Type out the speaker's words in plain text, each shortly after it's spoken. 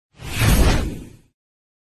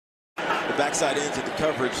backside ends of the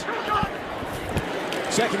coverage.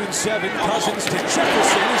 2nd and 7, Cousins to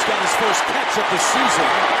Jefferson. He's got his first catch of the season.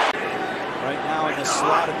 Right now in the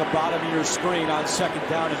slot at the bottom of your screen on 2nd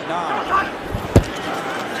down and 9.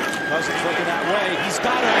 Cousins looking that way. He's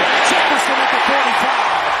got him. Jefferson at the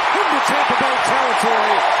 45. Into Tampa Bay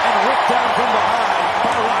territory and ripped down from behind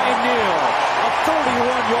by Ryan Neal. A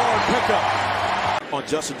 31-yard pickup. On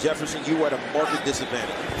Justin Jefferson, you were at a marked disadvantage.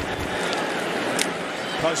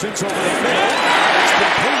 Cousins over the middle. It's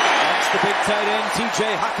complete. That's the big tight end, T.J.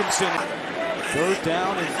 Hockenson. 3rd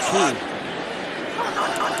down and 2.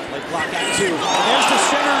 Play clock at 2. And there's the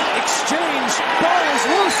center exchange. Ball is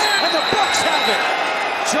loose, and the Bucs have it.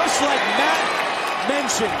 Just like Matt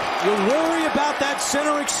mentioned, you worry about that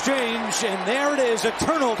center exchange, and there it is, a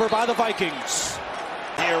turnover by the Vikings.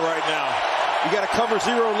 Here right now. You got a cover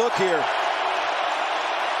 0 look here.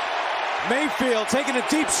 Mayfield taking a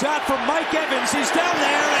deep shot from Mike Evans. He's down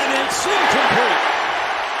there, and it's incomplete.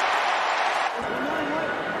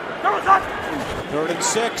 3rd and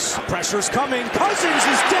 6. Pressure's coming. Cousins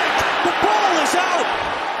is decked. The ball is out,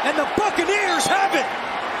 and the Buccaneers have it.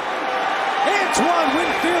 Antoine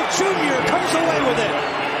Winfield Jr. comes away with it.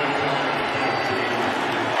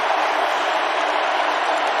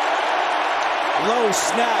 Low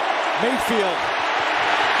snap. Mayfield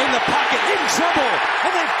in the pocket, in trouble,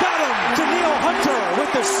 and they've got him. Danielle Hunter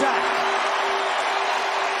with the sack.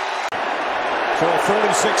 For a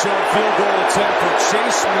 36-yard field goal attempt for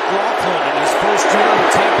Chase McLaughlin in his first year with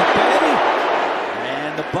Tampa Bay.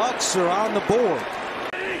 And the Bucs are on the board.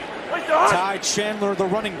 Ty Chandler, the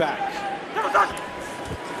running back.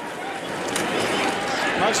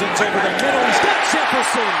 Cousins over the middle. He's got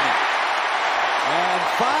Jefferson. And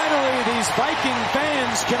finally, these Viking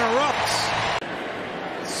fans can erupt.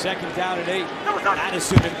 2nd down and 8.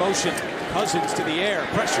 Addison in motion. Cousins to the air.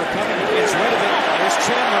 Pressure coming. He gets rid of it. There's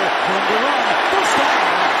Chandler going to run. First down.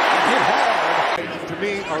 And hit hard. To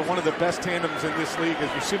me, are one of the best tandems in this league as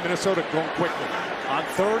you see Minnesota going quickly. On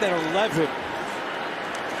 3rd and 11.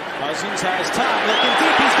 Cousins has time. Looking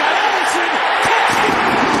deep. He's got Addison.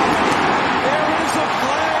 Touchdown! There is a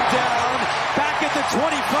flag down. Back at the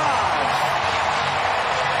 25.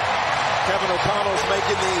 Kevin O'Connell's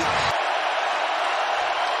making the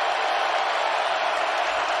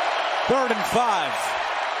 3rd and 5.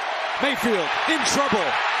 Mayfield in trouble.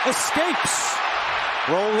 Escapes.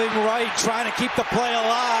 Rolling right, trying to keep the play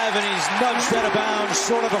alive, and he's nudged out of bounds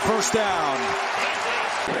short of a first down.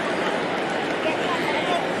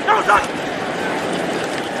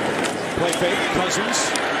 Play fake. Cousins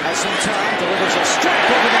has some time. Delivers a strike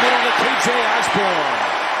over the middle to K.J. Osborne.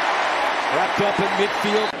 Wrapped up in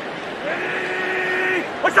midfield.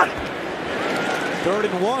 3rd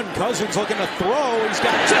and 1. Cousins looking to throw. He's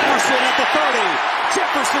got Jefferson at the 30.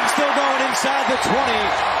 Jefferson still going inside the 20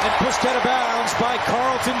 and pushed out of bounds by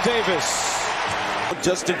Carlton Davis.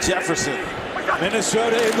 Justin Jefferson.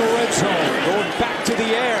 Minnesota in the red zone, going back to the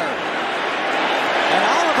air. And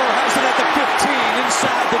Oliver has it at the 15,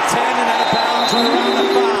 inside the 10 and out of bounds right around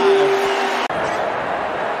the 5.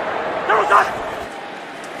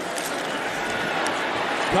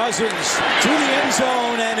 Cousins to the end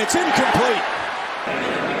zone, and it's incomplete.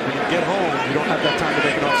 When you get home, you don't have that time to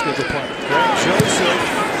make an off-schedule play. Greg Joseph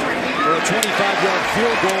for a 25-yard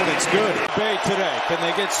field goal, and it's good. Bay today, can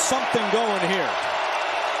they get something going here?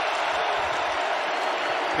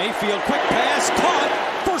 Mayfield, quick pass, caught,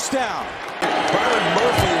 first down. Byron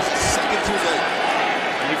Murphy is second too late.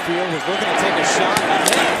 Mayfield was looking to take a shot, and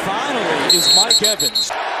then finally is Mike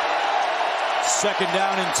Evans. 2nd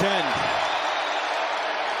down and 10.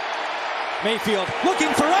 Mayfield looking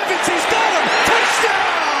for Evans. He's got him. Touchdown!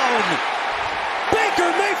 Baker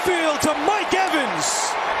Mayfield to Mike Evans.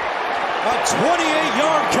 A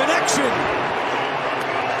 28-yard connection.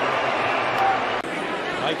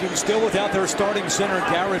 Vikings still without their starting center,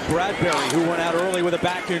 Garrett Bradbury, who went out early with a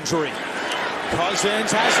back injury.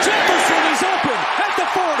 Cousins has Jefferson. He's open at the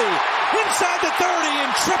 40, inside the 30,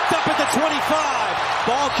 and tripped up at the 25.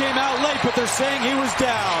 Ball came out late, but they're saying he was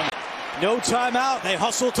down. No timeout. They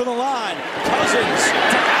hustle to the line. Cousins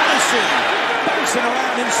to Addison. Bouncing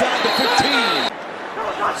around inside the 15.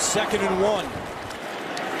 2nd and 1.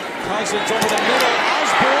 Cousins over the middle.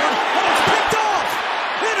 Osborne. And it's picked off.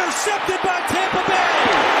 Intercepted by Tampa Bay.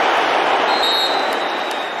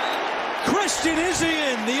 Christian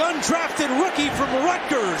Izien, the undrafted rookie from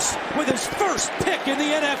Rutgers, with his first pick in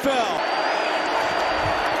the NFL.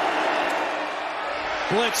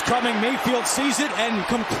 Blitz coming, Mayfield sees it and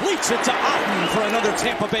completes it to Otten for another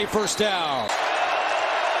Tampa Bay first down.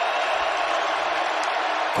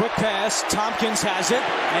 Quick pass, Tompkins has it,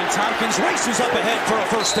 and Tompkins races up ahead for a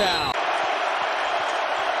first down.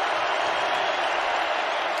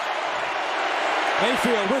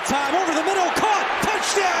 Mayfield with time over the middle, caught,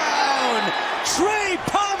 touchdown! Trey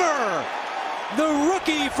Palmer, the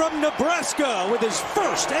rookie from Nebraska, with his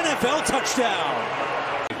first NFL touchdown.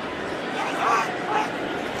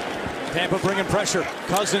 Tampa bringing pressure.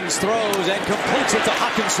 Cousins throws and completes it to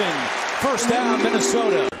Hawkinson. First down,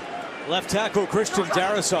 Minnesota. Left tackle Christian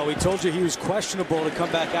Darrisaw. We told you he was questionable to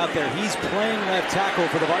come back out there. He's playing left tackle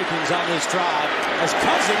for the Vikings on this drive as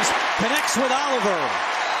Cousins connects with Oliver.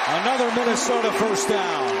 Another Minnesota first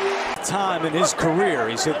down. Time in his career,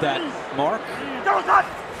 he's hit that mark.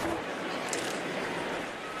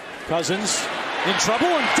 Cousins in trouble,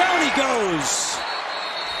 and down he goes.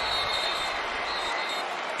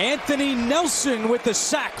 Anthony Nelson with the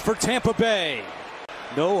sack for Tampa Bay.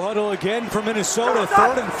 No huddle again for Minnesota,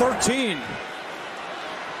 3rd and 13.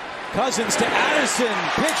 Cousins to Addison,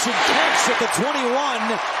 pitch and catch at the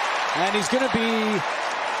 21, and he's going to be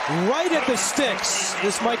right at the sticks.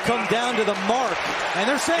 This might come down to the mark, and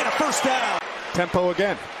they're saying a first down. Tempo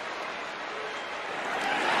again.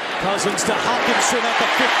 Cousins to Hawkinson at the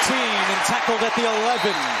 15 and tackled at the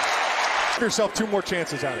 11. Give yourself 2 more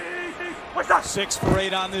chances at it. 6 for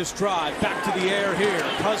 8 on this drive. Back to the air here.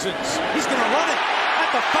 Cousins, he's going to run it at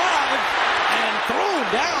the 5 and thrown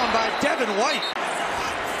down by Devin White.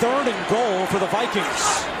 3rd and goal for the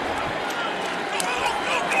Vikings.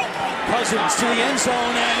 Cousins to the end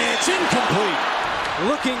zone, and it's incomplete.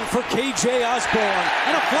 Looking for KJ Osborne,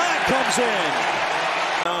 and a flag comes in.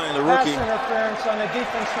 The rookie. Pass interference on the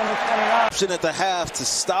defense number 29. Option at the half to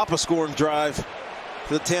stop a scoring drive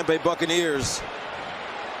for the Tampa Bay Buccaneers.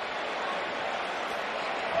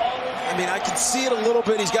 I mean, I can see it a little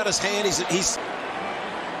bit. He's got his hand. He's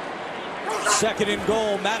 2nd and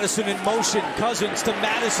goal. Madison in motion. Cousins to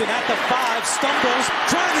Madison at the 5. Stumbles,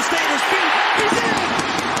 trying to stay on his feet. He's in!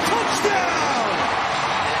 Touchdown!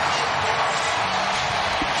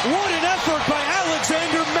 What an effort by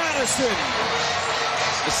Alexander Madison.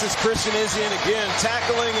 This is Christian Izien again.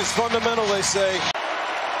 Tackling is fundamental, they say.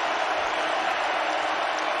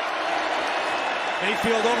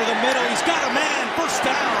 Mayfield over the middle. He's got a man. First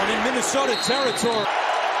down in Minnesota territory.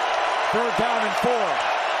 3rd down and 4.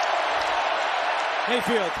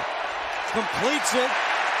 Mayfield completes it.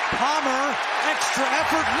 Palmer, extra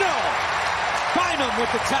effort. No. Bynum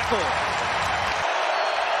with the tackle.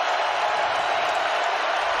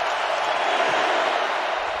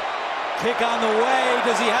 Kick on the way.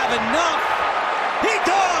 Does he have enough? He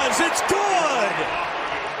does. It's good.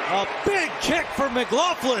 A big kick for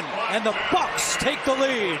McLaughlin, and the Bucs take the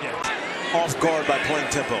lead. Off guard by playing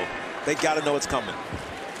tempo. They got to know it's coming.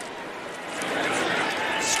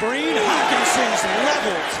 Screen, Hawkinson's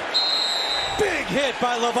leveled. Big hit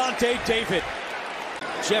by Levante David.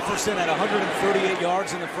 Jefferson at 138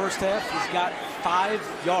 yards in the first half. He's got 5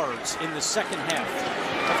 yards in the second half.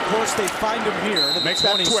 Of course, they find him here at the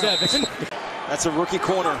 27. That's a rookie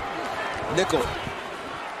corner. Nickel.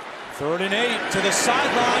 3rd and 8 to the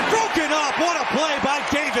sideline. Broken up. What a play by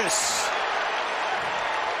Davis.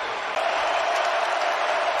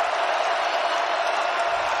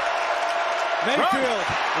 Mayfield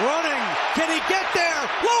running. Can he get there?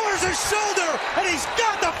 Lowers his shoulder, and he's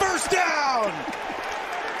got the first down.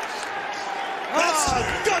 That's a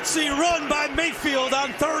gutsy run by Mayfield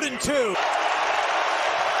on 3rd and 2.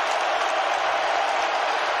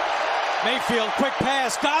 Mayfield, quick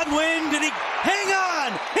pass. Godwin, did he hang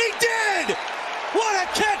on? He did! What a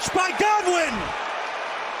catch by Godwin!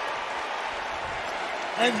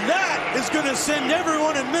 And that is going to send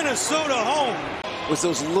everyone in Minnesota home. Was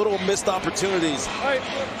those little missed opportunities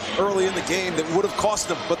early in the game that would have cost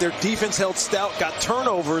them, but their defense held stout, got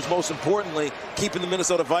turnovers, most importantly, keeping the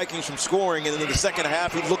Minnesota Vikings from scoring, and in the second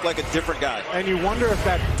half, he looked like a different guy. And you wonder if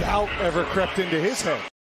that doubt ever crept into his head.